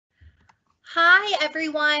Hi,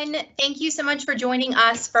 everyone. Thank you so much for joining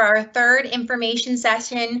us for our third information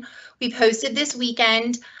session we've hosted this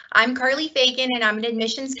weekend. I'm Carly Fagan, and I'm an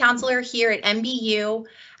admissions counselor here at MBU.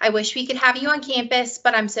 I wish we could have you on campus,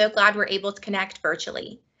 but I'm so glad we're able to connect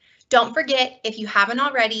virtually. Don't forget, if you haven't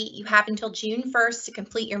already, you have until June 1st to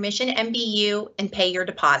complete your Mission MBU and pay your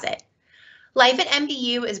deposit. Life at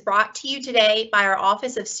MBU is brought to you today by our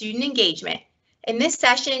Office of Student Engagement. In this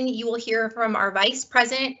session, you will hear from our Vice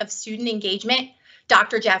President of Student Engagement,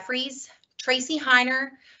 Dr. Jeffries, Tracy Heiner,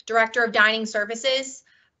 Director of Dining Services,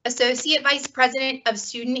 Associate Vice President of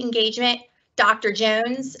Student Engagement, Dr.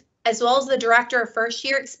 Jones, as well as the Director of First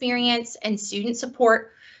Year Experience and Student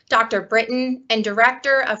Support, Dr. Britton, and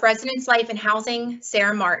Director of Residence Life and Housing,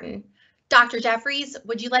 Sarah Martin. Dr. Jeffries,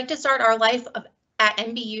 would you like to start our Life at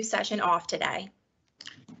MBU session off today?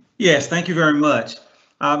 Yes, thank you very much.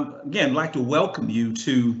 Again, I'd like to welcome you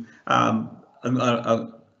to a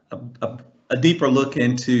deeper look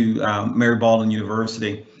into Mary Baldwin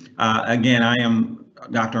University. Again, I am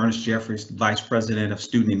Dr. Ernest Jeffries, Vice President of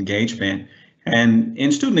Student Engagement. And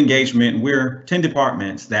in student engagement, we're 10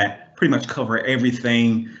 departments that pretty much cover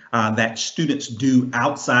everything that students do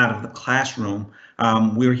outside of the classroom.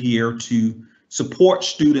 We're here to support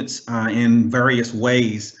students in various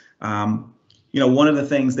ways. One of the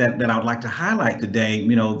things that I would like to highlight today,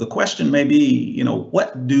 the question may be,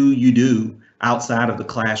 what do you do outside of the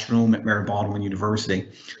classroom at Mary Baldwin University?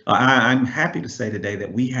 I'm happy to say today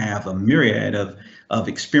that we have a myriad of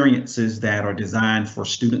experiences that are designed for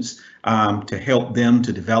students to help them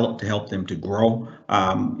to develop, to help them to grow,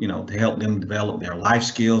 to help them develop their life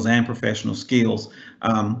skills and professional skills.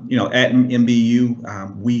 At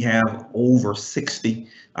MBU, we have over 60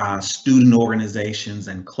 student organizations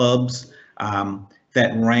and clubs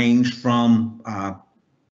that range from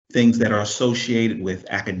things that are associated with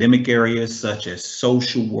academic areas such as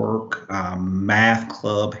social work, math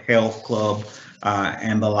club, health club,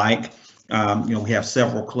 and the like. We have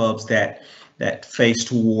several clubs that face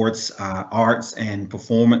towards arts and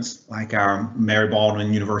performance, like our Mary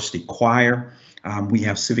Baldwin University Choir. We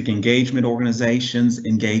have civic engagement organizations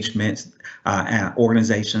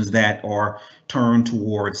that are turned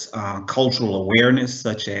towards cultural awareness,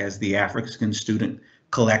 such as the African Student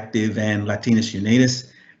Collective and Latinas Unidas.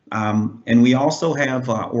 And we also have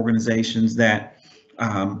organizations that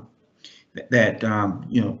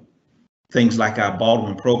things like our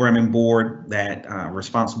Baldwin Programming Board that are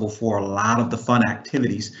responsible for a lot of the fun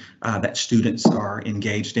activities that students are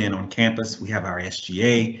engaged in on campus. We have our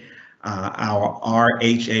SGA, our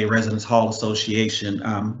RHA Residence Hall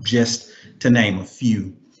Association, just to name a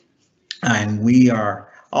few. And we are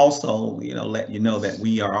also, let you know that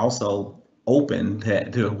we are also open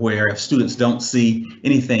to where if students don't see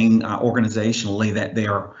anything organizationally that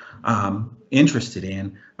they're interested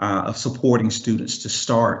in, of supporting students to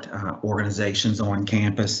start organizations on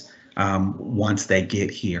campus once they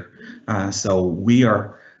get here. So we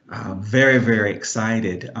are very, very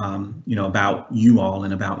excited, about you all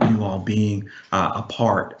and about you all being a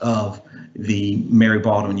part of the Mary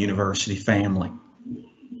Baldwin University family.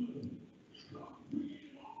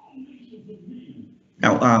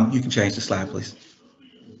 Now, you can change the slide, please.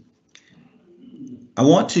 I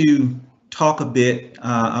want to talk a bit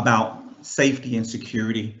about safety and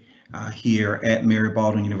security here at Mary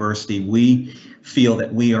Baldwin University. We feel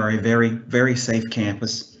that we are a very, very safe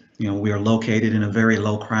campus. We are located in a very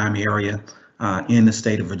low crime area in the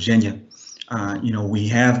state of Virginia. We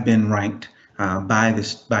have been ranked by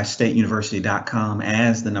stateuniversity.com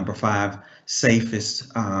as the #5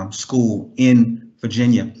 safest school in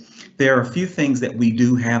Virginia. There are a few things that we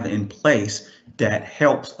do have in place that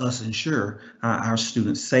helps us ensure our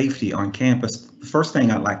students' safety on campus. The first thing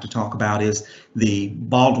I'd like to talk about is the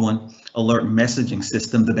Baldwin Alert Messaging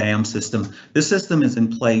System, the BAM system. This system is in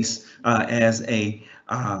place as a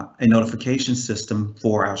notification system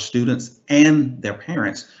for our students and their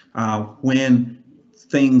parents when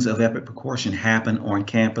things of epic proportion happen on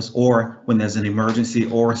campus, or when there's an emergency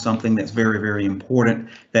or something that's very, very important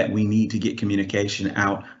that we need to get communication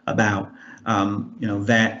out about.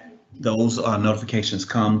 Those notifications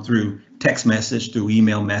come through text message, through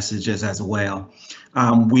email messages as well.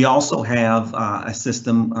 We also have a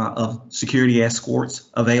system of security escorts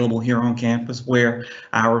available here on campus, where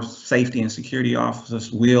our safety and security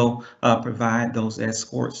officers will provide those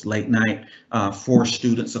escorts late night for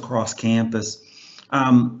students across campus.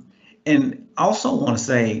 And also want to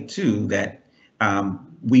say too that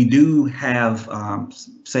we do have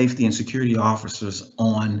safety and security officers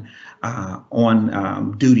on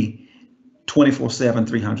duty 24/7,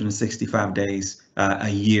 365 days a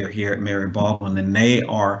year here at Mary Baldwin, and they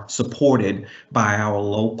are supported by our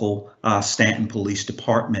local Stanton Police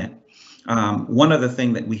Department. One other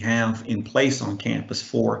thing that we have in place on campus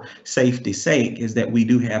for safety's sake is that we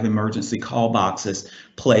do have emergency call boxes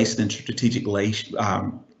placed in strategic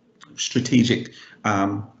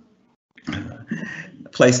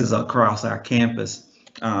places across our campus.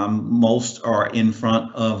 Most are in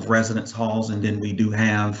front of residence halls, and then we do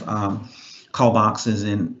have call boxes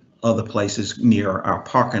in other places near our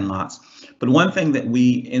parking lots. But one thing that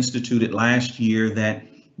we instituted last year that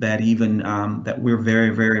we're very,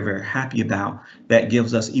 very, very happy about, that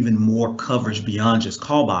gives us even more coverage beyond just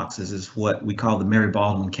call boxes, is what we call the Mary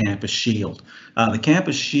Baldwin Campus Shield. The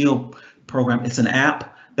Campus Shield program, it's an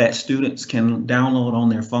app that students can download on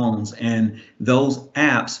their phones, and those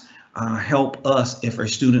apps help us if a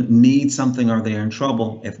student needs something or they're in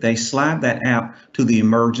trouble. If they slide that app to the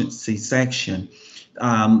emergency section,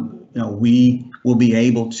 we will be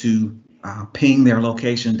able to ping their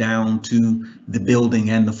location down to the building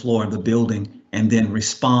and the floor of the building, and then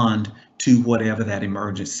respond to whatever that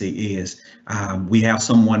emergency is. We have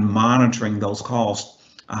someone monitoring those calls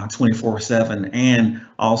 24/7, and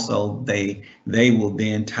also they will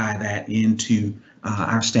then tie that into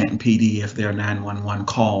our Stanton PD if there are 911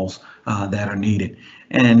 calls that are needed.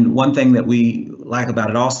 And one thing that we like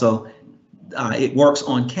about it also, it works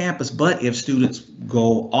on campus, but if students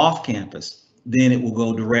go off campus, then it will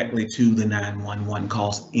go directly to the 911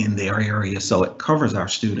 calls in their area. So it covers our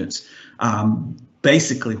students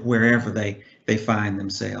basically wherever they find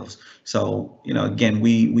themselves. So, again,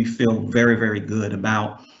 we feel very, very good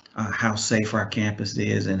about how safe our campus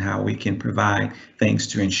is and how we can provide things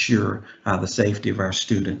to ensure the safety of our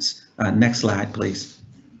students. Next slide, please.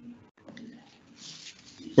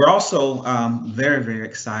 We're also very, very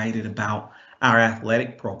excited about our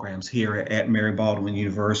athletic programs here at Mary Baldwin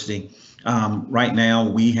University. Right now,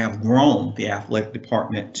 we have grown the athletic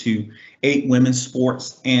department to 8 women's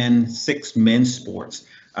sports and 6 men's sports.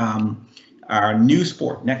 Our new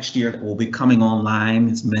sport next year that will be coming online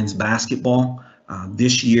is men's basketball.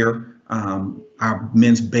 This year, our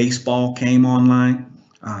men's baseball came online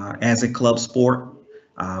as a club sport.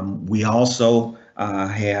 We also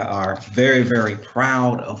are very, very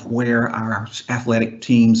proud of where our athletic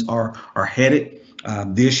teams are headed.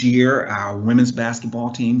 This year, our women's basketball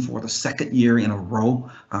team, for the 2nd year in a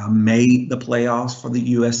row, made the playoffs for the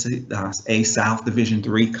USA South Division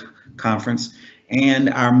III conference. And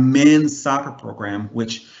our men's soccer program,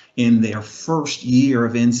 which in their first year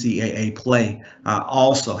of NCAA play,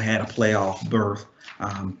 also had a playoff berth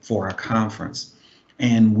for our conference.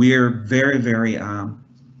 And we're very, very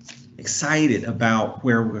excited about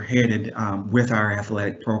where we're headed with our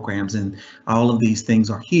athletic programs, and all of these things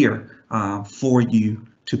are here for you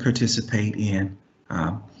to participate in.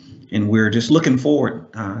 And we're just looking forward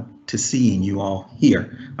to seeing you all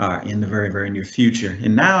here in the very, very near future.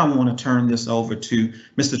 And now I want to turn this over to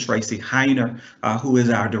Mr. Tracy Heiner, who is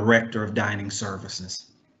our Director of Dining Services.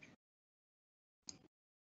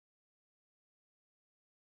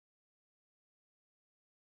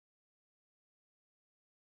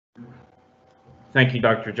 Thank you,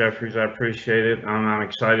 Dr. Jeffries. I appreciate it. I'm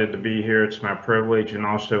excited to be here. It's my privilege, and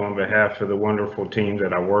also on behalf of the wonderful team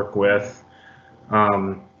that I work with.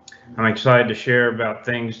 I'm excited to share about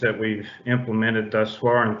things that we've implemented thus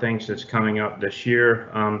far and things that's coming up this year.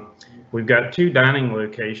 We've got 2 dining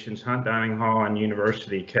locations, Hunt Dining Hall and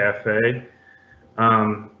University Cafe.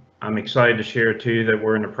 I'm excited to share too that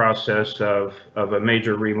we're in the process of a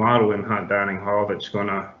major remodel in Hunt Dining Hall that's going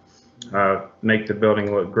to make the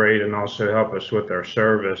building look great and also help us with our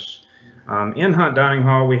service. In Hunt Dining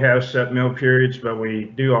Hall, we have set meal periods, but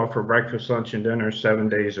we do offer breakfast, lunch, and dinner 7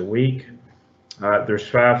 days a week. There's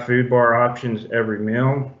 5 food bar options every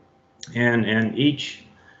meal, and each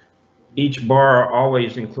bar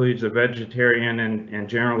always includes a vegetarian and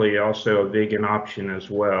generally also a vegan option as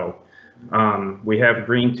well. We have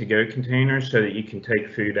green to-go containers so that you can take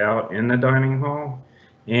food out in the dining hall.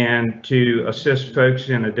 And to assist folks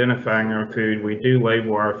in identifying our food, we do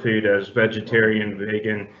label our food as vegetarian,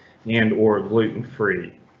 vegan, and or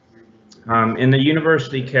gluten-free. In the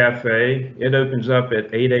University Cafe, it opens up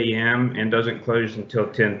at 8 a.m. and doesn't close until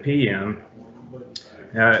 10 p.m.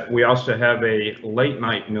 We also have a late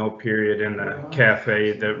night meal period in the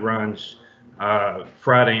cafe that runs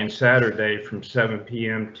Friday and Saturday from 7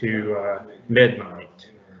 p.m. to midnight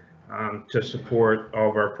to support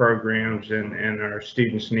all of our programs and our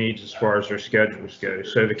students' needs as far as their schedules go.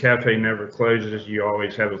 So the cafe never closes. You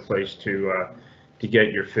always have a place to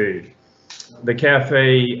get your food. The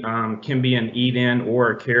cafe can be an eat-in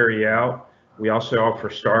or a carry-out. We also offer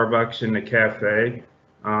Starbucks in the cafe.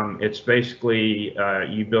 It's basically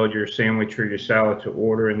you build your sandwich or your salad to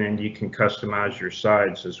order, and then you can customize your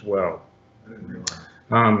sides as well.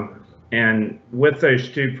 And with those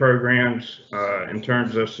two programs, in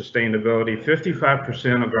terms of sustainability,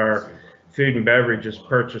 55% of our food and beverage is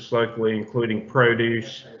purchased locally, including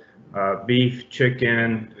produce, beef,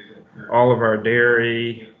 chicken, all of our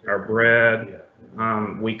dairy, our bread.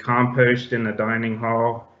 We compost in the dining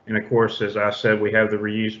hall. And of course, as I said, we have the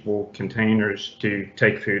reusable containers to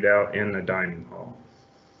take food out in the dining hall.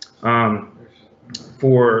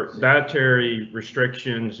 For dietary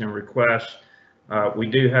restrictions and requests, we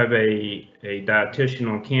do have a dietitian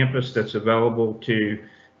on campus that's available to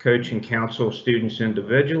coach and counsel students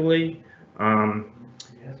individually. And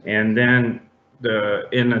then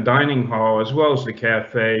in the dining hall, as well as the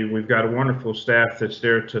cafe, we've got a wonderful staff that's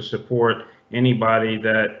there to support anybody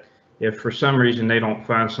that, if for some reason they don't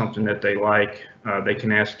find something that they like, they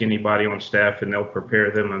can ask anybody on staff and they'll prepare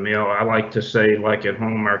them a meal. I like to say, like at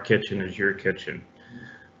home, our kitchen is your kitchen.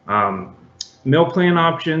 Meal plan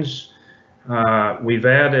options, we've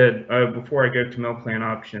added, before I go to meal plan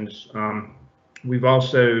options, we've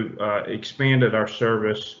also expanded our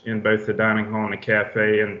service in both the dining hall and the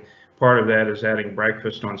cafe, and part of that is adding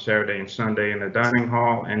breakfast on Saturday and Sunday in the dining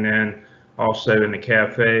hall, and then also in the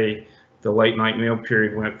cafe, the late night meal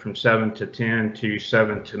period went from 7 to 10 to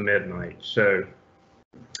 7 to midnight. So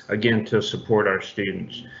again, to support our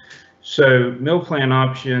students. So meal plan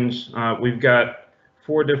options, we've got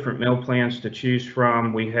 4 different meal plans to choose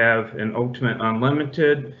from. We have an Ultimate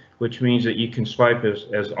Unlimited, which means that you can swipe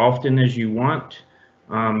as often as you want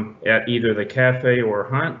at either the cafe or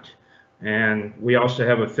Hunt. And we also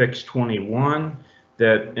have a Fixed 21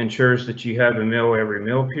 that ensures that you have a meal every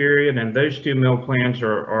meal period. And those 2 meal plans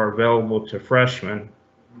are available to freshmen.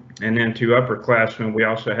 And then to upperclassmen, we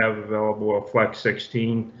also have available a Flex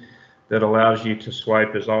 16 that allows you to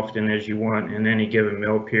swipe as often as you want in any given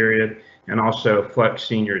meal period, and also Flex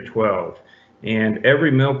Senior 12. And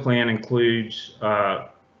every meal plan includes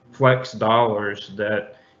Flex dollars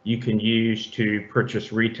that you can use to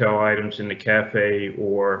purchase retail items in the cafe,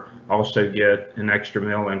 or also get an extra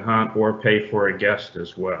meal in Hunt, or pay for a guest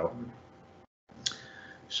as well.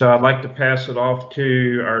 So I'd like to pass it off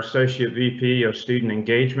to our Associate VP of Student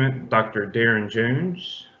Engagement, Dr. Darren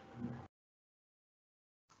Jones.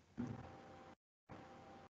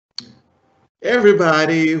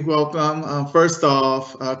 Everybody, welcome. First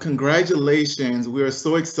off, congratulations. We are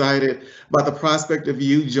so excited about the prospect of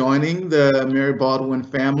you joining the Mary Baldwin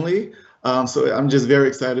family. So I'm just very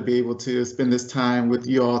excited to be able to spend this time with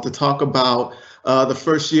you all to talk about the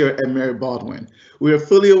first year at Mary Baldwin. We are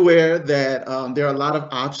fully aware that there are a lot of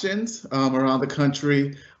options around the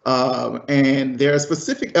country, and there are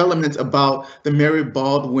specific elements about the Mary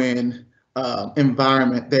Baldwin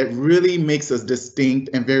environment that really makes us distinct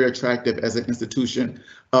and very attractive as an institution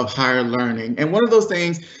of higher learning. And one of those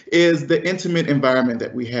things is the intimate environment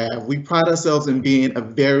that we have. We pride ourselves in being a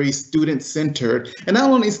very student-centered, and not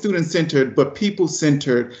only student-centered, but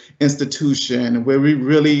people-centered institution where we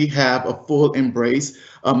really have a full embrace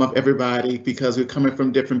of everybody, because we're coming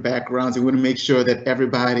from different backgrounds and we want to make sure that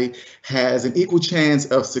everybody has an equal chance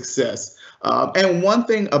of success. And one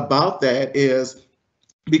thing about that is,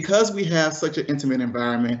 because we have such an intimate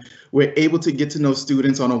environment, we're able to get to know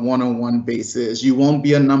students on a one-on-one basis. You won't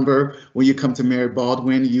be a number when you come to Mary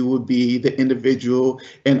Baldwin. You will be the individual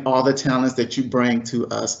and all the talents that you bring to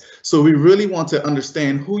us. So we really want to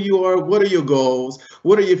understand who you are, what are your goals,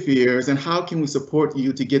 what are your fears, and how can we support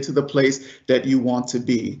you to get to the place that you want to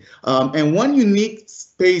be. And one unique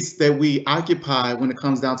space that we occupy when it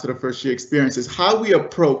comes down to the first year experience is how we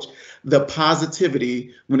approach the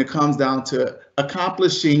positivity when it comes down to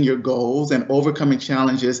accomplishing your goals and overcoming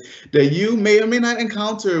challenges that you may or may not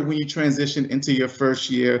encounter when you transition into your first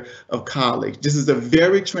year of college. This is a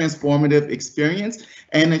very transformative experience,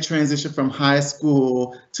 and a transition from high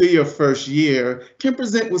school to your first year can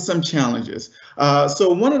present with some challenges.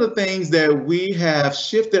 So one of the things that we have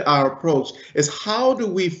shifted our approach is, how do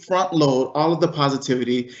we front load all of the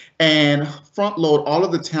positivity and front load all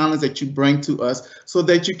of the talents that you bring to us so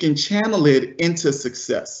that you can channel it into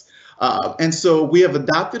success. And so we have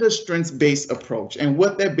adopted a strengths-based approach. And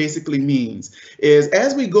what that basically means is,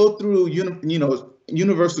 as we go through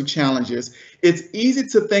universal challenges, it's easy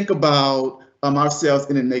to think about ourselves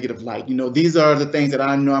in a negative light. These are the things that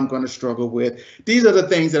I know I'm going to struggle with. These are the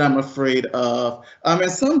things that I'm afraid of.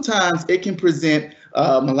 And sometimes it can present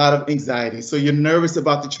a lot of anxiety. So you're nervous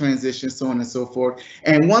about the transition, so on and so forth.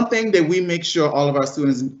 And one thing that we make sure all of our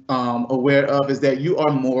students aware of is that you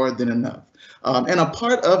are more than enough. And a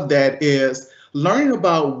part of that is learning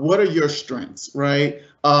about what are your strengths, right?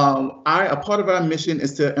 A part of our mission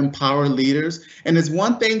is to empower leaders, and it's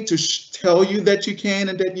one thing to tell you that you can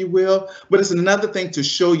and that you will, but it's another thing to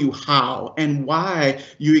show you how and why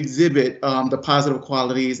you exhibit the positive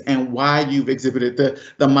qualities and why you've exhibited the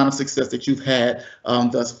amount of success that you've had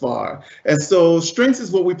thus far. And so Strengths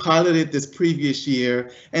is what we piloted this previous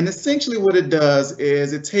year, and essentially what it does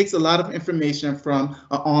is it takes a lot of information from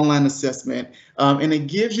an online assessment and it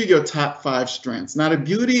gives you your top 5 strengths. Now, the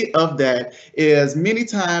beauty of that is many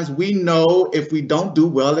times we know if we don't do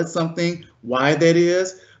well at something, why that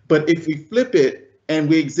is. But if we flip it and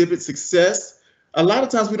we exhibit success, a lot of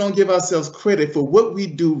times we don't give ourselves credit for what we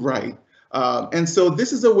do right. And so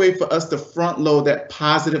this is a way for us to front load that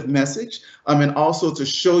positive message and also to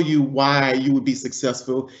show you why you would be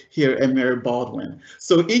successful here at Mary Baldwin.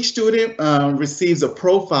 So each student receives a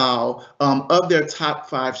profile of their top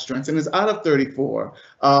 5 strengths, and it's out of 34.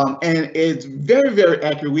 And it's very, very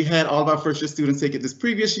accurate. We had all of our first-year students take it this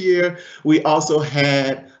previous year. We also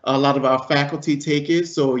had a lot of our faculty take it,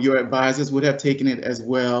 so your advisors would have taken it as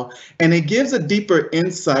well. And it gives a deeper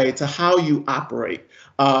insight to how you operate.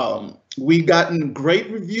 We've gotten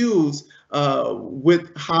great reviews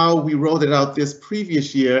with how we rolled it out this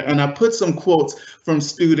previous year. And I put some quotes from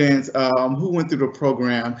students who went through the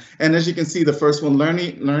program. And as you can see, the first one,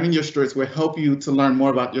 learning your strengths will help you to learn more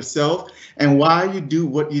about yourself and why you do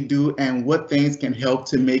what you do and what things can help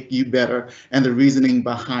to make you better and the reasoning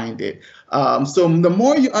behind it. So the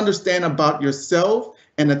more you understand about yourself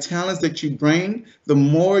and the talents that you bring, the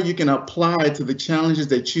more you can apply to the challenges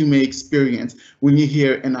that you may experience when you're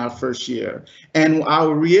here in our first year. And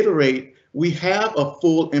I'll reiterate, we have a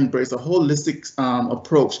full embrace, a holistic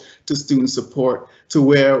approach to student support, to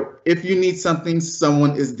where if you need something,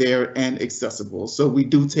 someone is there and accessible. So we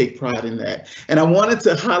do take pride in that. And I wanted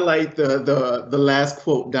to highlight the last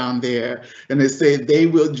quote down there, and they say, "They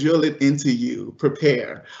will drill it into you,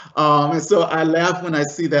 prepare." And so I laugh when I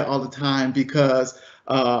see that all the time, because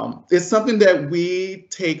it's something that we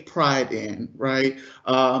take pride in, right?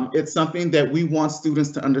 It's something that we want students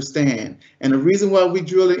to understand. And the reason why we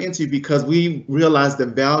drill it into you, because we realize the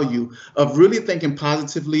value of really thinking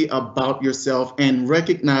positively about yourself and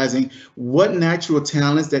recognizing what natural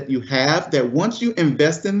talents that you have, that once you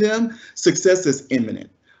invest in them, success is imminent.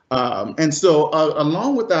 And so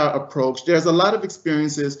along with our approach, there's a lot of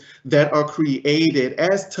experiences that are created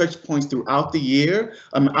as touch points throughout the year,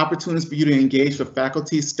 opportunities for you to engage with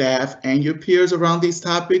faculty, staff, and your peers around these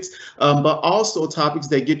topics, but also topics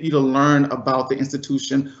that get you to learn about the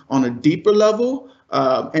institution on a deeper level.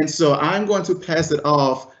 And so I'm going to pass it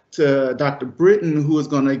off to Dr. Britton, who is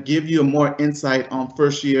going to give you a more insight on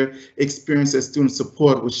first year experience as student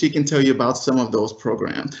support, which she can tell you about some of those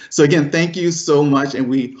programs. So again, thank you so much, and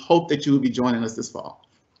we hope that you will be joining us this fall.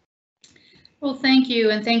 Well, thank you,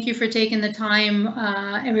 and thank you for taking the time,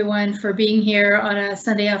 everyone, for being here on a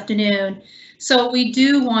Sunday afternoon. So we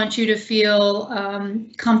do want you to feel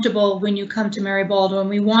comfortable when you come to Mary Baldwin.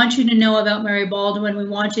 We want you to know about Mary Baldwin. We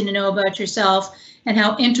want you to know about yourself and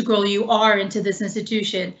how integral you are into this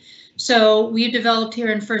institution. So we've developed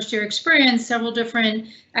here in first year experience several different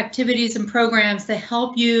activities and programs to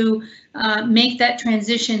help you make that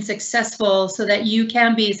transition successful so that you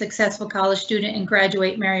can be a successful college student and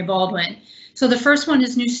graduate Mary Baldwin. So the first one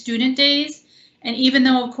is New Student Days. And even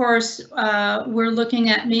though, of course, we're looking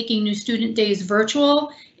at making New Student Days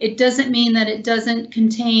virtual, it doesn't mean that it doesn't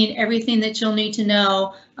contain everything that you'll need to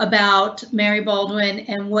know about Mary Baldwin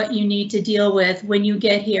and what you need to deal with when you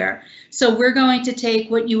get here. So we're going to take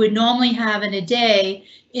what you would normally have in a day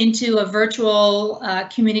into a virtual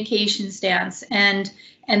communication stance, and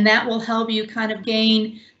that will help you kind of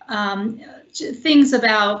gain things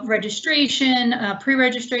about registration,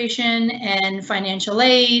 pre-registration, and financial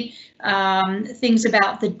aid, things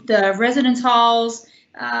about the residence halls.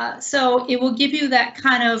 So it will give you that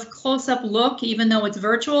kind of close-up look. Even though it's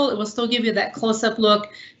virtual, it will still give you that close-up look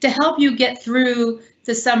to help you get through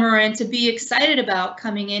the summer and to be excited about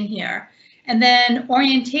coming in here. And then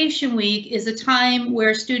orientation week is a time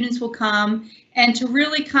where students will come and to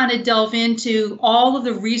really kind of delve into all of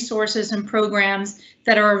the resources and programs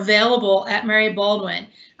that are available at Mary Baldwin.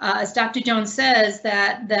 As Dr. Jones says,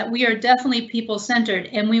 that we are definitely people-centered,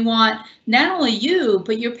 and we want not only you,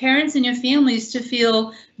 but your parents and your families to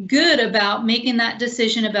feel good about making that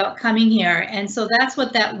decision about coming here. And so that's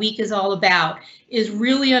what that week is all about, is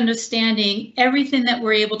really understanding everything that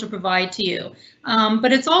we're able to provide to you.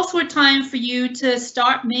 But it's also a time for you to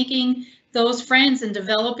start making those friends and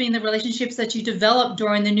developing the relationships that you develop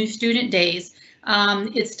during the New Student Days.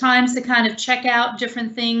 It's times to kind of check out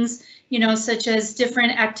different things, you know, such as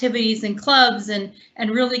different activities and clubs, and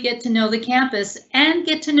really get to know the campus and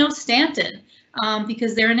get to know Stanton.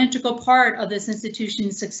 because they're an integral part of this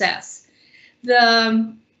institution's success.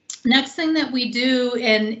 The next thing that we do,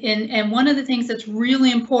 and one of the things that's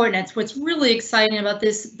really important, it's what's really exciting about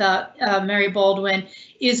this, Mary Baldwin,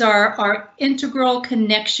 is our integral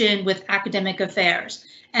connection with academic affairs.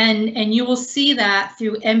 And you will see that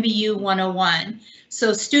through MBU 101.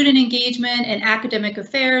 So student engagement and academic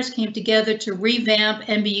affairs came together to revamp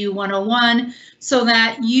MBU 101 so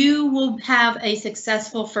that you will have a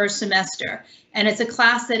successful first semester. And it's a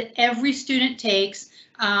class that every student takes,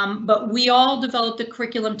 but we all developed a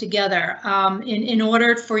curriculum together in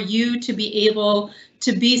order for you to be able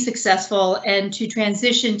to be successful and to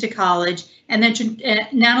transition to college, and then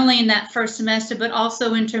not only in that first semester, but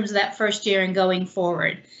also in terms of that first year and going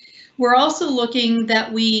forward. We're also looking,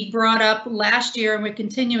 that we brought up last year and we're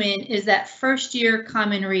continuing, is that first year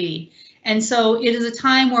common read. And so it is a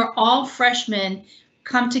time where all freshmen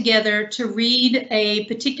come together to read a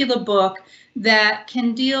particular book that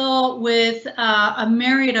can deal with a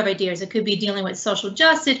myriad of ideas. It could be dealing with social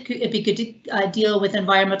justice, it could deal with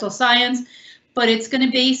environmental science, but it's going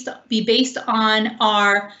to be based on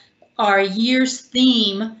our year's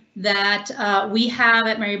theme that we have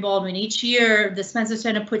at Mary Baldwin. Each year, the Spencer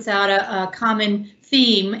Center puts out a common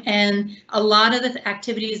theme, and a lot of the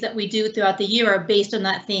activities that we do throughout the year are based on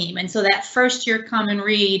that theme. And so that first year common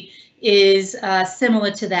read is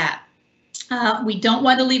similar to that. We don't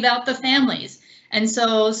want to leave out the families. And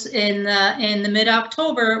so in the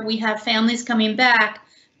mid-October, we have families coming back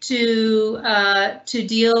to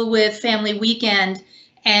deal with Family Weekend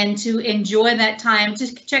and to enjoy that time,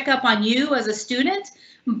 to check up on you as a student,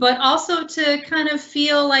 but also to kind of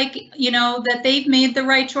feel like, you know, that they've made the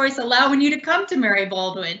right choice, allowing you to come to Mary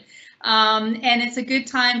Baldwin. And it's a good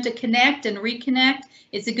time to connect and reconnect.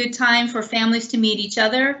 It's a good time for families to meet each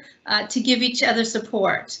other, to give each other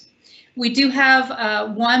support. We do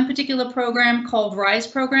have one particular program called RISE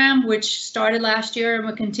program, which started last year and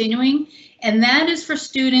we're continuing. And that is for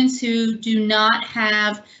students who do not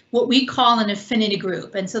have what we call an affinity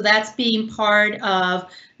group. And so that's being part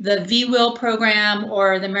of the VWIL program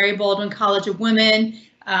or the Mary Baldwin College of Women,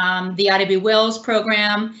 the Ida B. Wells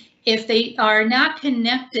program. If they are not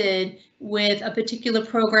connected with a particular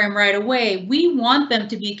program right away, we want them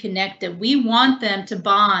to be connected. We want them to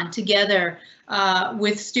bond together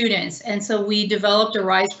with students. And so we developed a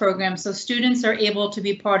RISE program so students are able to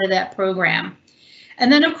be part of that program.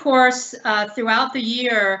 And then, of course, throughout the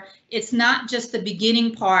year, it's not just the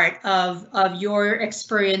beginning part of your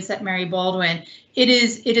experience at Mary Baldwin. It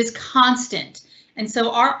is constant. And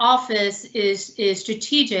so our office is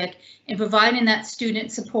strategic in providing that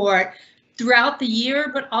student support throughout the year,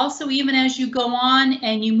 but also even as you go on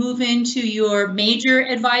and you move into your major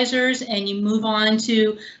advisors and you move on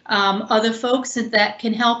to other folks that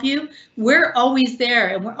can help you. We're always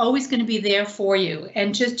there, and we're always going to be there for you.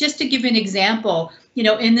 And just to give you an example, you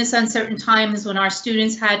know, in this uncertain times when our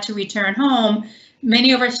students had to return home,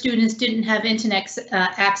 many of our students didn't have internet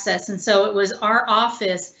access, and so it was our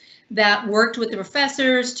office that worked with the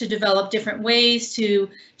professors to develop different ways, to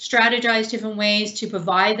strategize different ways to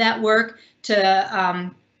provide that work, to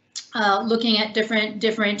looking at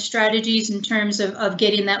different strategies in terms of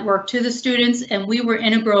getting that work to the students, and we were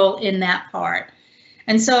integral in that part.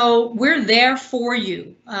 And so we're there for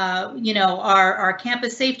you. You know, our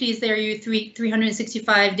campus safety is there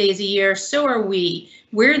 365 days a year, so are we.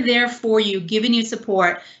 We're there for you, giving you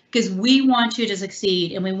support, because we want you to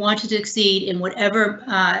succeed, and we want you to succeed in whatever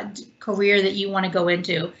career that you want to go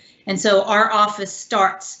into. And so our office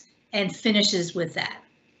starts and finishes with that.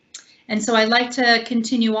 And so I'd like to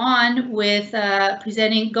continue on with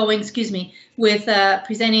presenting the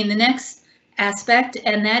next aspect,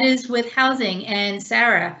 and that is with housing. And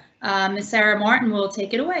Sarah, Ms. Sarah Martin will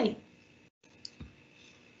take it away.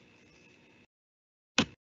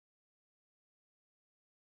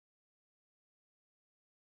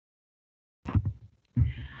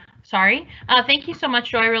 Sorry. Thank you so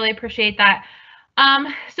much, Joy. I really appreciate that.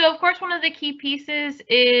 So of course, one of the key pieces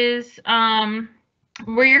is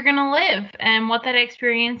where you're going to live and what that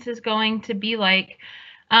experience is going to be like.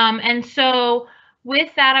 And so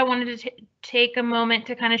with that, I wanted to take a moment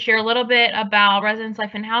to kind of share a little bit about residence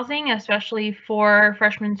life and housing, especially for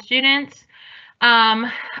freshman students.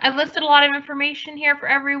 I've listed a lot of information here for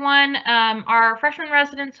everyone. Our freshman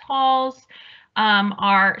residence halls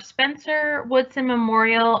are Spencer, Woodson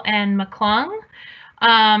Memorial, and McClung.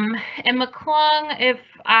 And McClung, if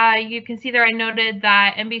you can see there, I noted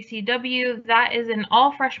that MBCW, that is an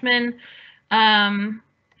all freshman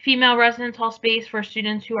female residence hall space for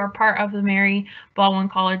students who are part of the Mary Baldwin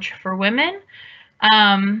College for Women.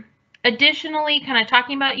 Additionally, kind of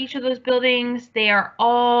talking about each of those buildings, they are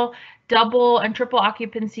all double and triple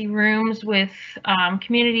occupancy rooms with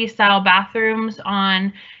community style bathrooms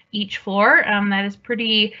on each floor. That is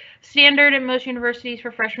pretty standard in most universities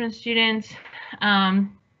for freshman students, and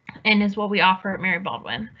is what we offer at Mary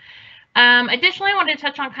Baldwin. Additionally, I wanted to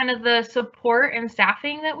touch on kind of the support and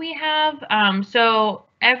staffing that we have. So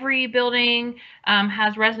every building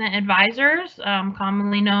has resident advisors,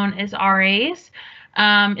 commonly known as RAs.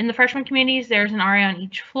 In the freshman communities, there's an RA on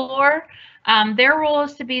each floor. Their role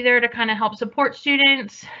is to be there to kind of help support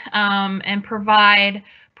students and provide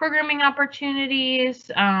programming opportunities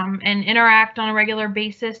and interact on a regular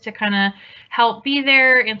basis to kind of help be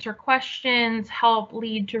there, answer questions, help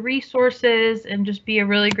lead to resources, and just be a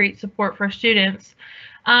really great support for students.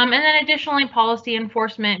 And then additionally, policy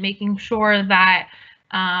enforcement, making sure that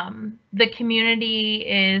the community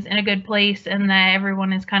is in a good place and that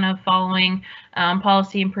everyone is kind of following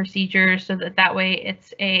policy and procedures so that way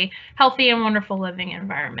it's a healthy and wonderful living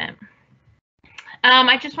environment.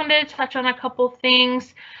 I just wanted to touch on a couple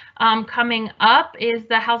things. Coming up is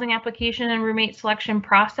the housing application and roommate selection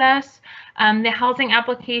process. The housing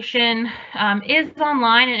application is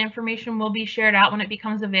online and information will be shared out when it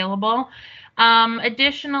becomes available.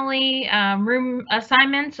 Additionally, room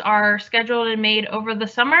assignments are scheduled and made over the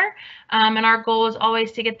summer, and our goal is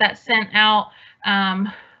always to get that sent out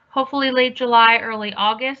hopefully late July, early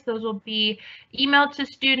August. Those will be emailed to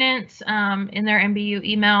students in their MBU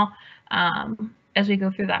email as we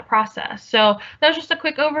go through that process. So that was just a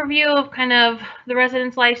quick overview of kind of the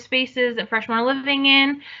residence life spaces that freshmen are living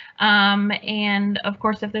in. And of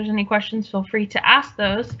course, if there's any questions, feel free to ask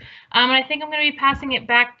those. And I think I'm going to be passing it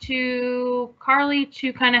back to Carly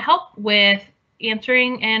to kind of help with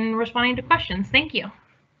answering and responding to questions. Thank you.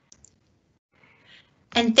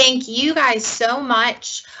 And thank you guys so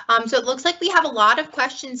much. So it looks like we have a lot of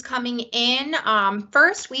questions coming in.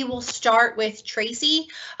 First, we will start with Tracy.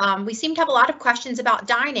 We seem to have a lot of questions about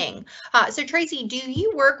dining. So Tracy, do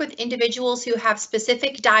you work with individuals who have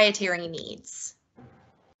specific dietary needs?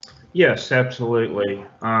 Yes, absolutely.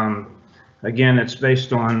 Again, it's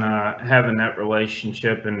based on having that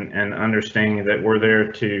relationship and understanding that we're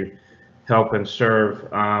there to help and serve.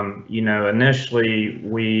 You know, initially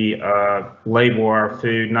we label our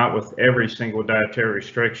food not with every single dietary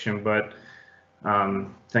restriction, but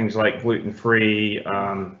things like gluten-free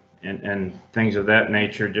and things of that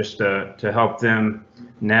nature, just to help them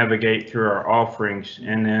navigate through our offerings.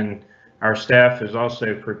 And then our staff is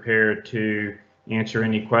also prepared to answer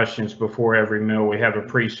any questions before every meal. We have a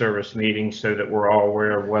pre-service meeting so that we're all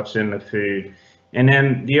aware of what's in the food. And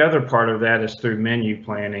then the other part of that is through menu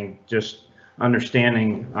planning, just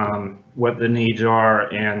understanding what the needs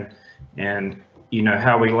are and you know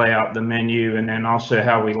how we lay out the menu, and then also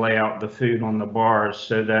how we lay out the food on the bars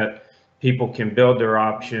so that people can build their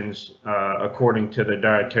options according to the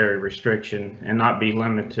dietary restriction and not be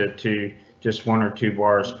limited to just 1 or 2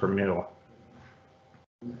 bars per meal.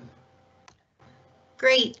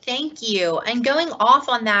 Great, thank you. And going off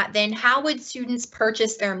on that, then how would students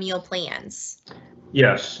purchase their meal plans?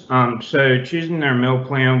 Yes, so choosing their meal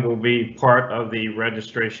plan will be part of the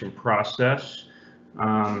registration process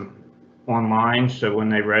online. So when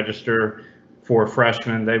they register for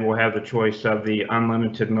freshmen, they will have the choice of the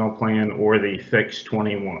unlimited meal plan or the fixed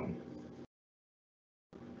 21.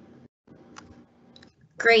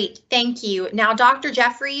 Great, thank you. Now, Dr.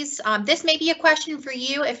 Jeffries, this may be a question for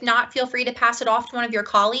you. If not, feel free to pass it off to one of your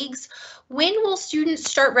colleagues. When will students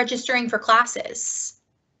start registering for classes?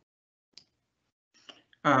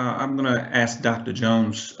 I'm going to ask Dr.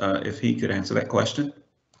 Jones if he could answer that question.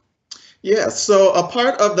 Yeah, so a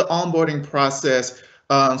part of the onboarding process,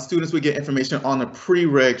 students would get information on a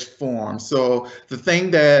pre-reg form. So the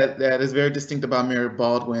thing that is very distinct about Mary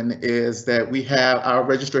Baldwin is that we have our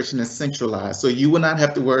registration is centralized. So you will not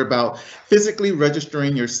have to worry about physically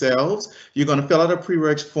registering yourselves. You're going to fill out a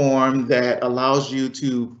pre-reg form that allows you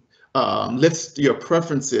to list your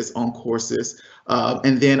preferences on courses.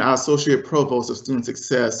 And then our Associate Provost of Student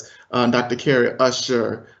Success, Dr. Carrie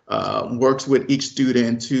Usher, works with each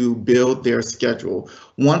student to build their schedule.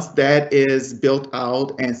 Once that is built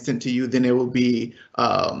out and sent to you, then there will be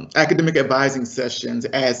academic advising sessions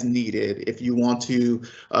as needed if you want to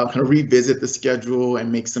kind of revisit the schedule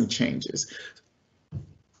and make some changes.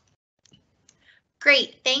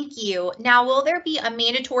 Great, thank you. Now, will there be a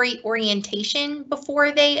mandatory orientation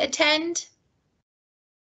before they attend?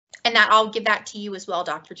 And that I'll give that to you as well,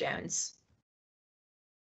 Dr. Jones.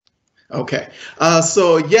 Okay,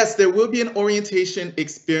 so yes, there will be an orientation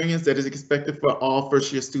experience that is expected for all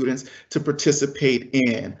first-year students to participate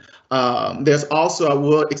in. There's also, I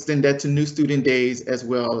will extend that to new student days as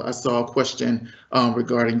well. I saw a question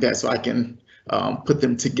regarding that, so I can put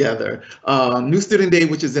them together. New Student Day,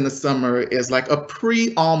 which is in the summer, is like a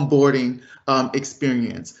pre-onboarding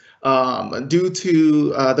experience. Due to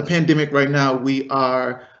the pandemic right now, we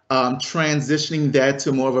are transitioning that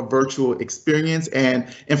to more of a virtual experience,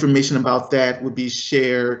 and information about that will be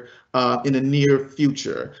shared in the near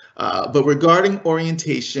future. But regarding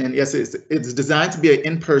orientation, yes, it's designed to be an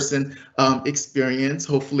in-person experience.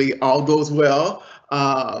 Hopefully all goes well.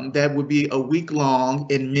 That would be a week long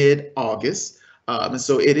in mid-August. And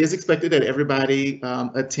so it is expected that everybody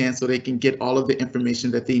attend so they can get all of the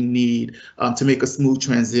information that they need to make a smooth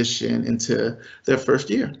transition into their first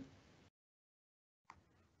year.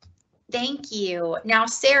 Thank you. Now,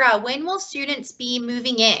 Sarah, when will students be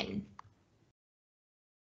moving in?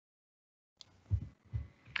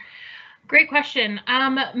 Great question.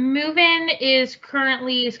 Move-in is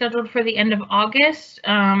currently scheduled for the end of August.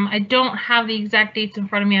 I don't have the exact dates in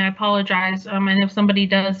front of me. I apologize. And if somebody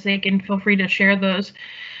does, they can feel free to share those.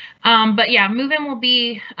 But yeah, move-in will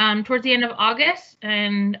be towards the end of August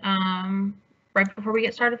and right before we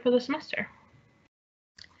get started for the semester.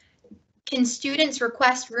 Can students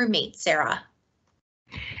request roommates, Sarah?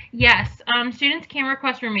 Yes, students can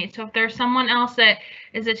request roommates. So if there's someone else that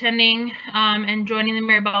is attending and joining the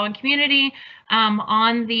Mary Baldwin community,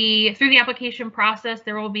 through the application process,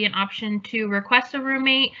 there will be an option to request a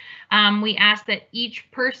roommate. We ask that each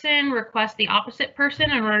person request the opposite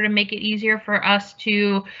person in order to make it easier for us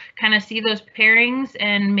to kind of see those pairings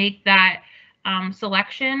and make that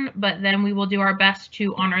selection, but then we will do our best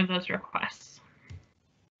to honor those requests.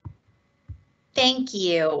 Thank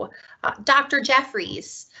you. Dr.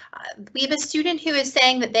 Jeffries, we have a student who is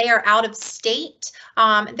saying that they are out of state.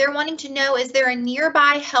 They're wanting to know, is there a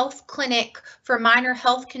nearby health clinic for minor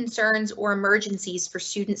health concerns or emergencies for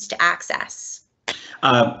students to access?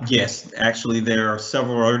 Yes, actually, there are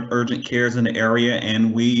several urgent cares in the area,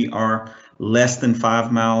 and we are less than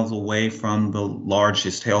 5 miles away from the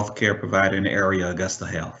largest healthcare provider in the area, Augusta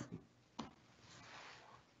Health.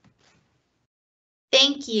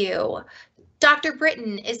 Thank you. Dr.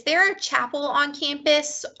 Britton, is there a chapel on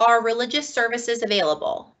campus? Are religious services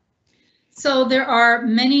available? So there are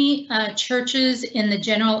many churches in the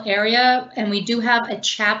general area, and we do have a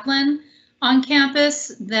chaplain on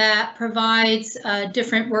campus that provides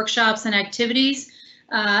different workshops and activities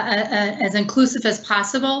as inclusive as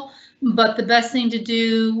possible. But the best thing to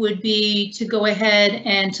do would be to go ahead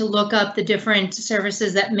and to look up the different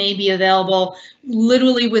services that may be available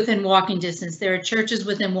literally within walking distance. There are churches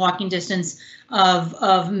within walking distance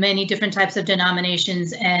of many different types of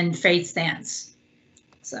denominations and faith stands.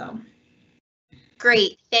 So.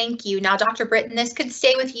 Great, thank you. Now, Dr. Britton, this could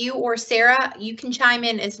stay with you or Sarah. You can chime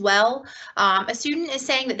in as well. A student is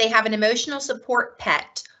saying that they have an emotional support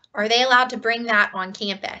pet. Are they allowed to bring that on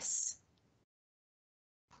campus?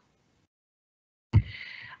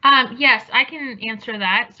 Yes, I can answer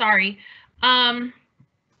that. Sorry.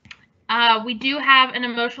 We do have an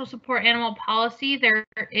emotional support animal policy. There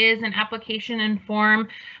is an application and form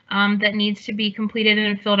that needs to be completed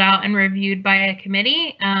and filled out and reviewed by a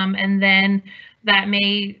committee. And then that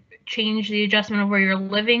may change the adjustment of where you're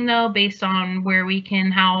living, though, based on where we can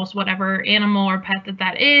house whatever animal or pet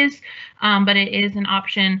that is. But it is an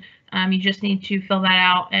option. You just need to fill that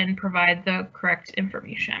out and provide the correct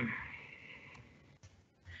information.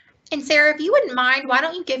 And Sarah, if you wouldn't mind, why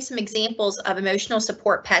don't you give some examples of emotional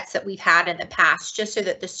support pets that we've had in the past, just so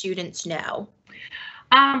that the students know?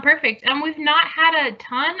 Perfect. We've not had a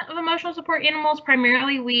ton of emotional support animals.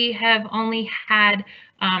 Primarily, we have only had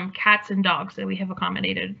cats and dogs that we have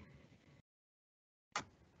accommodated.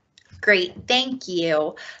 Great, thank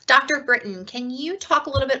you. Dr. Britton, can you talk a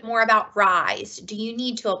little bit more about RISE? Do you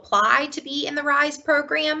need to apply to be in the RISE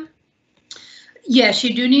program? Yes,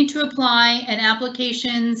 you do need to apply, and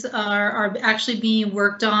applications are actually being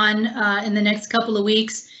worked on in the next couple of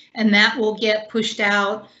weeks, and that will get pushed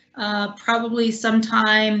out probably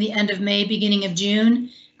sometime the end of May, beginning of June,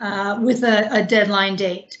 with a deadline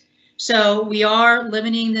date. So we are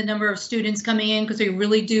limiting the number of students coming in because we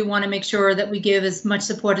really do want to make sure that we give as much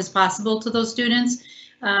support as possible to those students.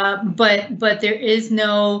 But there is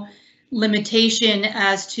no limitation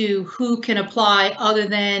as to who can apply other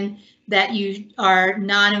than that you are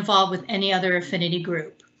not involved with any other affinity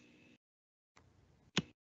group.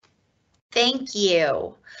 Thank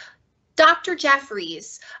you. Dr.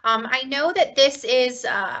 Jeffries, I know that this is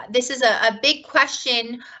a big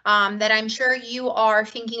question that I'm sure you are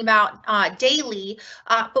thinking about daily,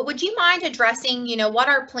 but would you mind addressing, what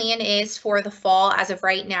our plan is for the fall as of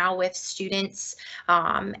right now with students,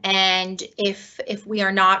 and if we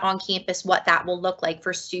are not on campus, what that will look like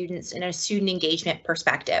for students in a student engagement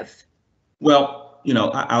perspective? Well,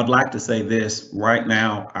 I would like to say this right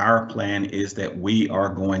now. Our plan is that we are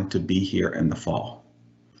going to be here in the fall.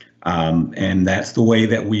 And that's the way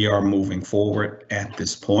that we are moving forward at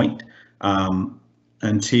this point,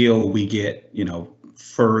 until we get,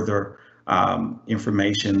 further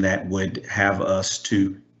information that would have us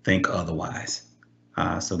to think otherwise.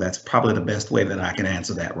 So that's probably the best way that I can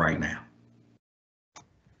answer that right now.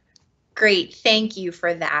 Great, thank you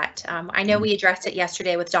for that. I know we addressed it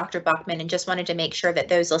yesterday with Dr. Buckman and just wanted to make sure that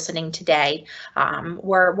those listening today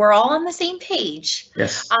we're all on the same page.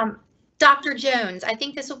 Yes. Dr. Jones, I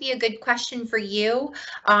think this will be a good question for you.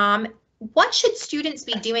 What should students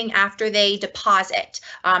be doing after they deposit?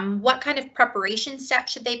 What kind of preparation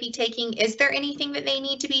steps should they be taking? Is there anything that they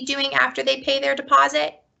need to be doing after they pay their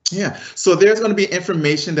deposit? Yeah, so there's going to be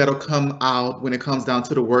information that'll come out when it comes down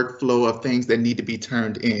to the workflow of things that need to be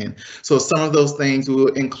turned in. So some of those things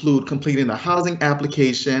will include completing the housing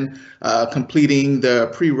application, completing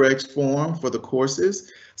the pre-reg form for the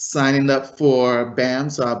courses, signing up for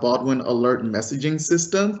BAMS, Baldwin Alert Messaging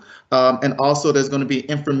System. And also there's going to be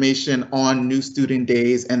information on New Student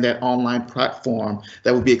Days and that online platform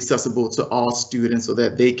that will be accessible to all students so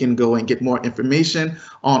that they can go and get more information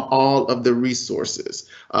on all of the resources.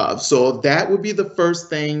 So that would be the first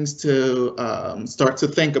things to start to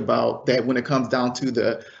think about, that when it comes down to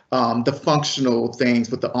the functional things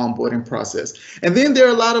with the onboarding process. And then there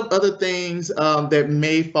are a lot of other things that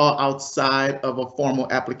may fall outside of a formal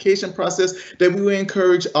application process that we would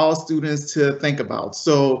encourage all students to think about.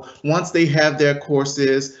 So once they have their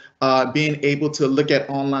courses, being able to look at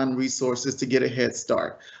online resources to get a head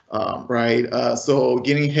start. Right, so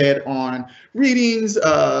getting ahead on readings,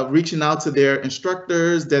 reaching out to their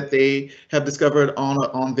instructors that they have discovered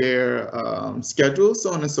on their schedule,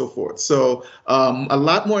 so on and so forth. So a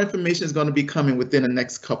lot more information is going to be coming within the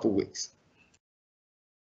next couple weeks.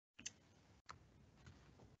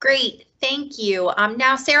 Great, thank you.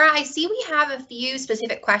 Now, Sarah, I see we have a few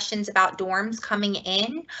specific questions about dorms coming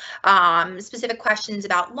in. Specific questions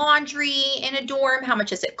about laundry in a dorm. How much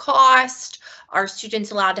does it cost? Are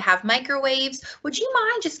students allowed to have microwaves? Would you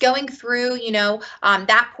mind just going through,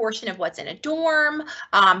 that portion of what's in a dorm,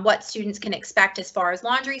 what students can expect as far as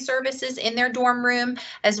laundry services in their dorm room,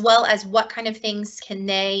 as well as what kind of things can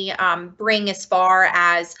they bring as far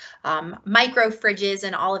as micro fridges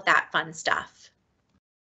and all of that fun stuff?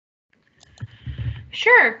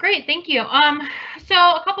 Sure, great, thank you. So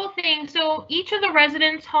a couple of things. So each of the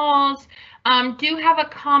residence halls do have a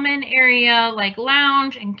common area like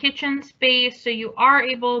lounge and kitchen space, so you are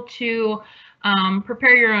able to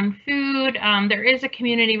prepare your own food. There is a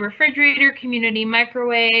community refrigerator, community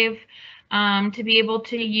microwave to be able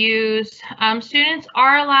to use. Students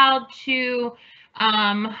are allowed to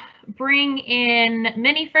bring in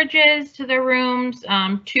mini fridges to their rooms.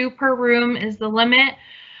 2 per room is the limit.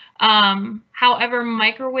 However,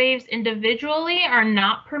 microwaves individually are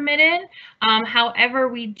not permitted. However,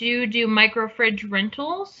 we do micro fridge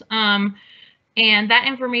rentals, and that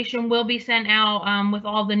information will be sent out with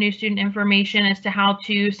all the new student information as to how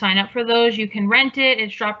to sign up for those. You can rent it.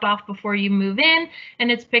 It's dropped off before you move in,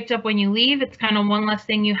 and it's picked up when you leave. It's kind of one less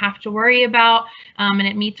thing you have to worry about, and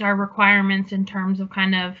it meets our requirements in terms of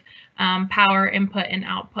kind of power input and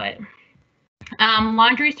output.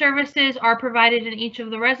 Laundry services are provided in each of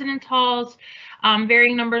the residence halls,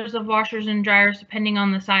 varying numbers of washers and dryers depending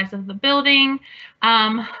on the size of the building.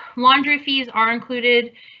 Laundry fees are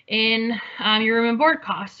included in your room and board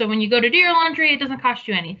costs. So when you go to do your laundry, it doesn't cost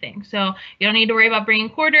you anything. So you don't need to worry about bringing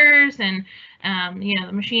quarters and the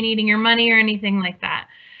machine eating your money or anything like that.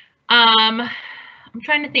 I'm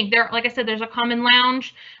trying to think. Like I said, there's a common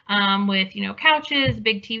lounge with, couches,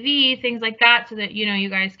 big TV, things like that, so that, you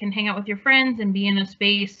guys can hang out with your friends and be in a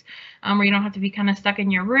space where you don't have to be kind of stuck in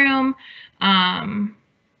your room. And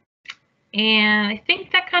I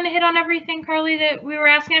think that kind of hit on everything, Carly, that we were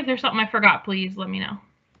asking. If there's something I forgot, please let me know.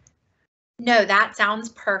 No, that sounds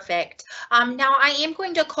perfect. Now I am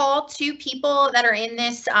going to call 2 people that are in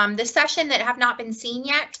this this session that have not been seen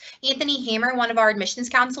yet. Anthony Hammer, one of our admissions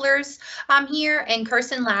counselors here, and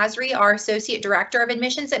Kirsten Lasry, our associate director of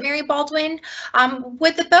admissions at Mary Baldwin.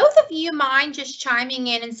 Would the both of you mind just chiming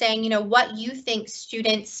in and saying, what you think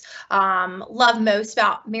students love most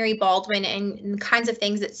about Mary Baldwin and the kinds of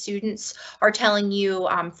things that students are telling you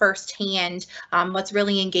firsthand, what's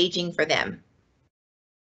really engaging for them?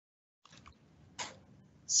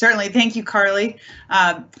 Certainly. Thank you, Carly.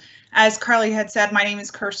 As Carly had said, my name is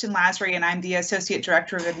Kirsten Lasry, and I'm the Associate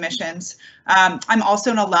Director of Admissions. I'm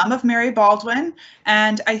also an alum of Mary Baldwin,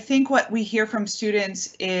 and I think what we hear from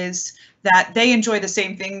students is that they enjoy the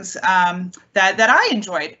same things that I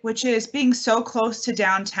enjoyed, which is being so close to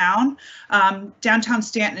downtown. Downtown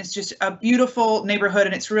Stanton is just a beautiful neighborhood,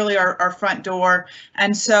 and it's really our front door.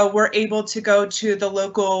 And so we're able to go to the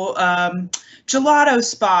local gelato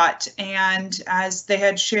spot, and as they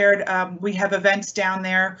had shared, we have events down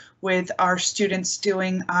there with our students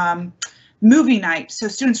doing movie night. So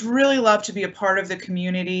students really love to be a part of the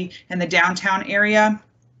community in the downtown area.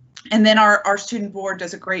 And then our student board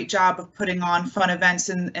does a great job of putting on fun events,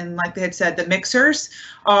 and like they had said, the mixers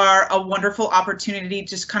are a wonderful opportunity to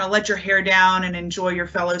just kind of let your hair down and enjoy your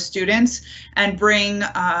fellow students and bring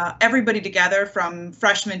everybody together from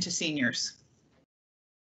freshmen to seniors.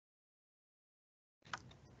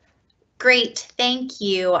 Great, thank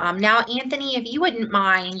you. Now, Anthony, if you wouldn't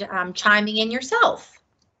mind chiming in yourself.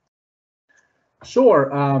 Sure.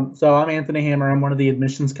 So I'm Anthony Hammer. I'm one of the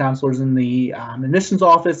admissions counselors in the admissions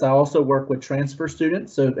office. I also work with transfer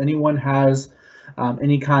students. So if anyone has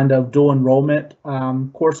any kind of dual enrollment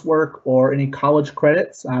coursework or any college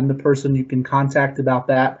credits, I'm the person you can contact about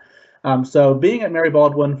that. So being at Mary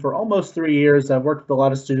Baldwin for almost 3 years, I've worked with a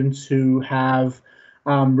lot of students who have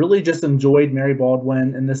really just enjoyed Mary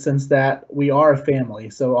Baldwin in the sense that we are a family.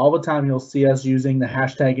 So all the time you'll see us using the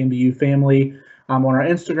hashtag MBU family on our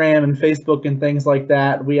Instagram and Facebook and things like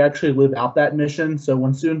that. We actually live out that mission. So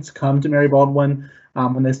when students come to Mary Baldwin,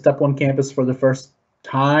 when they step on campus for the first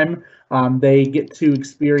time, they get to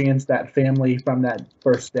experience that family from that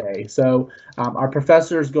first day. So our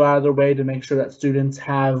professors go out of their way to make sure that students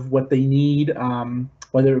have what they need,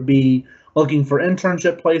 whether it be looking for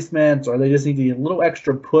internship placements, or they just need a little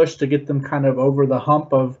extra push to get them kind of over the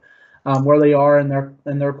hump of where they are in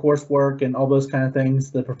their coursework and all those kind of things.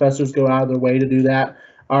 The professors go out of their way to do that.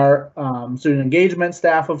 Our student engagement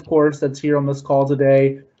staff, of course, that's here on this call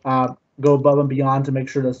today, go above and beyond to make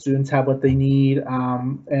sure that students have what they need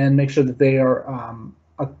and make sure that they are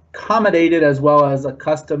accommodated as well as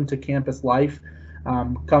accustomed to campus life.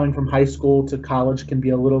 Coming from high school to college can be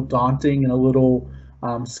a little daunting and a little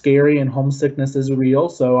scary, and homesickness is real.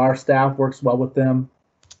 So our staff works well with them.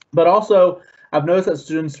 But also, I've noticed that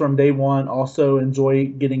students from day one also enjoy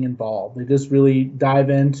getting involved. They just really dive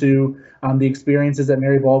into the experiences that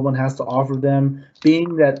Mary Baldwin has to offer them.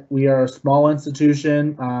 Being that we are a small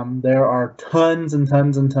institution, there are tons and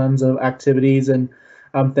tons and tons of activities and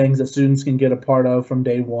things that students can get a part of from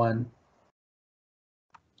day one.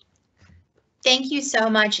 Thank you so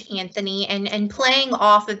much, Anthony. And playing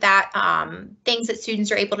off of that, things that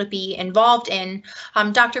students are able to be involved in,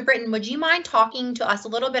 Dr. Britton, would you mind talking to us a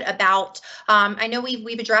little bit about, I know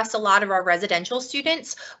we've addressed a lot of our residential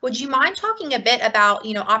students. Would you mind talking a bit about,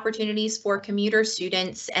 opportunities for commuter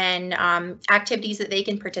students and activities that they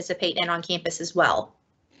can participate in on campus as well?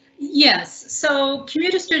 Yes, so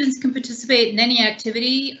commuter students can participate in any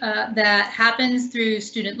activity that happens through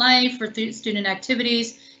student life or through student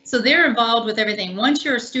activities. So they're involved with everything. Once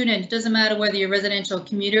you're a student, it doesn't matter whether you're residential or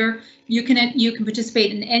commuter, you can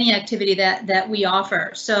participate in any activity that we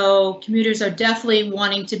offer. So commuters are definitely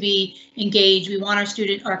wanting to be engaged. We want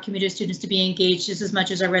our commuter students to be engaged just as much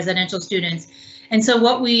as our residential students. And so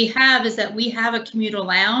what we have is that we have a commuter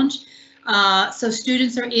lounge. So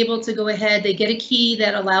students are able to go ahead, they get a key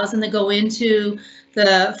that allows them to go into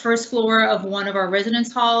the first floor of one of our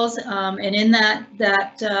residence halls. And in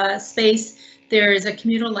that space, there is a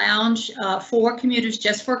commuter lounge for commuters,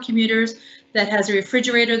 just for commuters, that has a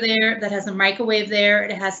refrigerator there, that has a microwave there,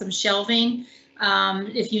 it has some shelving.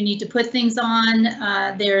 If you need to put things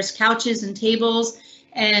on, there's couches and tables.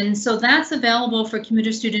 And so that's available for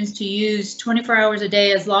commuter students to use 24 hours a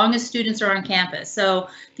day as long as students are on campus. So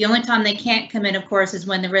the only time they can't come in, of course, is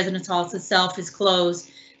when the residence hall itself is closed,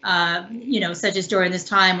 such as during this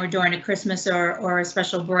time or during a Christmas or a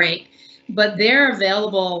special break. But they're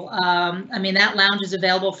available. That lounge is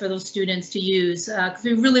available for those students to use because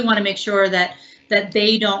we really want to make sure that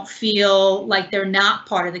they don't feel like they're not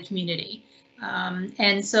part of the community.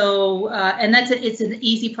 It's an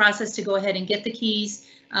easy process to go ahead and get the keys.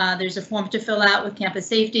 There's a form to fill out with campus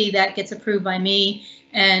safety that gets approved by me,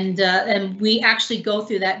 and we actually go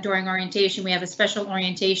through that during orientation. We have a special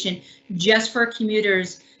orientation just for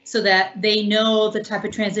commuters so that they know the type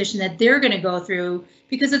of transition that they're going to go through,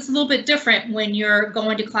 because it's a little bit different when you're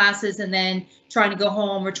going to classes and then trying to go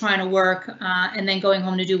home or trying to work and then going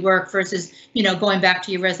home to do work versus, going back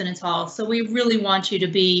to your residence hall. So we really want you to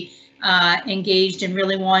be engaged and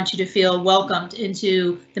really want you to feel welcomed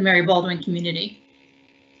into the Mary Baldwin community.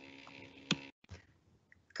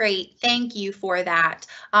 Great, thank you for that.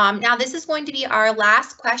 Now this is going to be our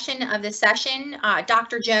last question of the session.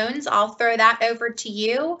 Dr. Jones, I'll throw that over to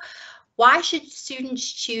you. Why should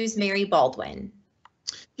students choose Mary Baldwin?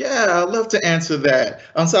 Yeah, I'd love to answer that.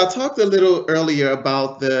 So I talked a little earlier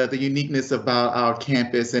about the uniqueness about our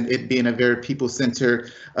campus and it being a very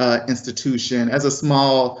people-centered institution. As a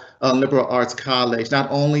small liberal arts college, not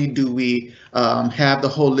only do we have the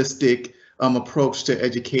holistic approach to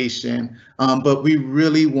education, but we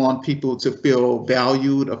really want people to feel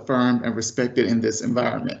valued, affirmed, and respected in this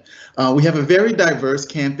environment. We have a very diverse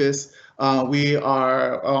campus. We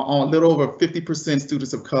are on a little over 50%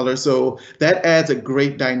 students of color, so that adds a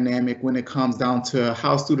great dynamic when it comes down to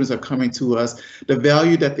how students are coming to us, the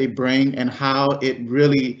value that they bring, and how it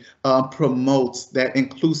really promotes that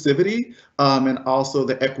inclusivity and also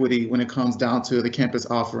the equity when it comes down to the campus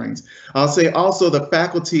offerings. I'll say also the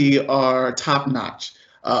faculty are top-notch.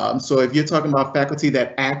 So if you're talking about faculty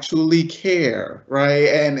that actually care, right,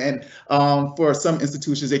 and for some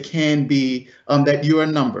institutions, it can be that you're a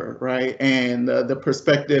number, right, and the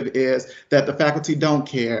perspective is that the faculty don't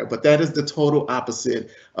care, but that is the total opposite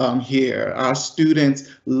here. Our students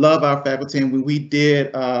love our faculty, and when we did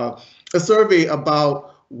a survey about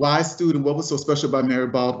what was so special about Mary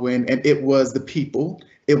Baldwin, and it was the people,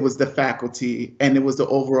 it was the faculty, and it was the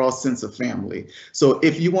overall sense of family. So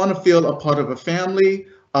if you want to feel a part of a family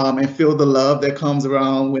and feel the love that comes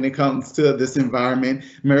around when it comes to this environment,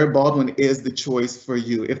 Mary Baldwin is the choice for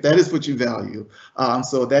you, if that is what you value.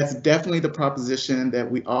 So that's definitely the proposition that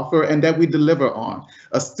we offer and that we deliver on.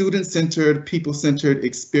 A student-centered, people-centered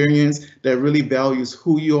experience that really values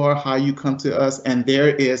who you are, how you come to us, and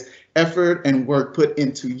there is effort and work put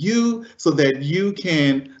into you so that you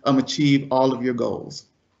can achieve all of your goals.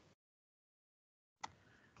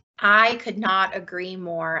 I could not agree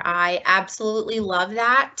more. I absolutely love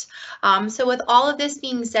that. So with all of this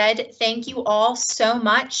being said, thank you all so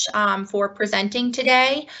much for presenting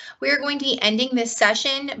today. We're going to be ending this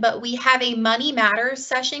session, but we have a Money Matters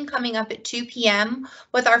session coming up at 2 p.m.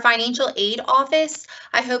 with our financial aid office.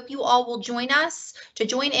 I hope you all will join us. To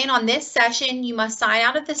join in on this session, you must sign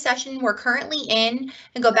out of the session we're currently in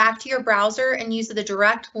and go back to your browser and use the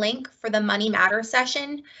direct link for the Money Matters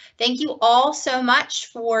session. Thank you all so much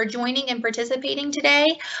for joining and participating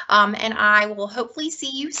today, and I will hopefully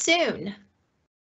see you soon.